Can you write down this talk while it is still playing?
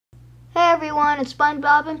Hey everyone, it's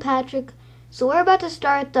SpongeBob and Patrick. So we're about to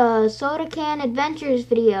start the Soda Can Adventures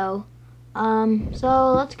video.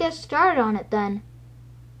 So let's get started on it then.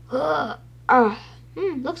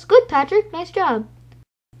 Looks good, Patrick. Nice job.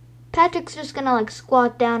 Patrick's just gonna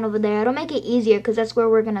squat down over there. It'll make it easier because that's where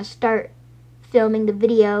we're gonna start filming the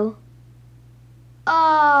video.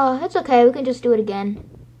 It's okay. We can just do it again.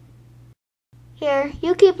 Here,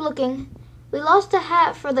 you keep looking. We lost a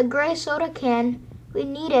hat for the gray soda can. We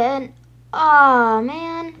need it and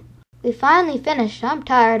man. We finally finished. I'm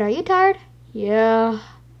tired. Are you tired? Yeah.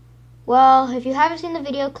 Well, if you haven't seen the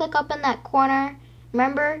video, click up in that corner.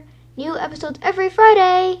 Remember, new episodes every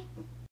Friday.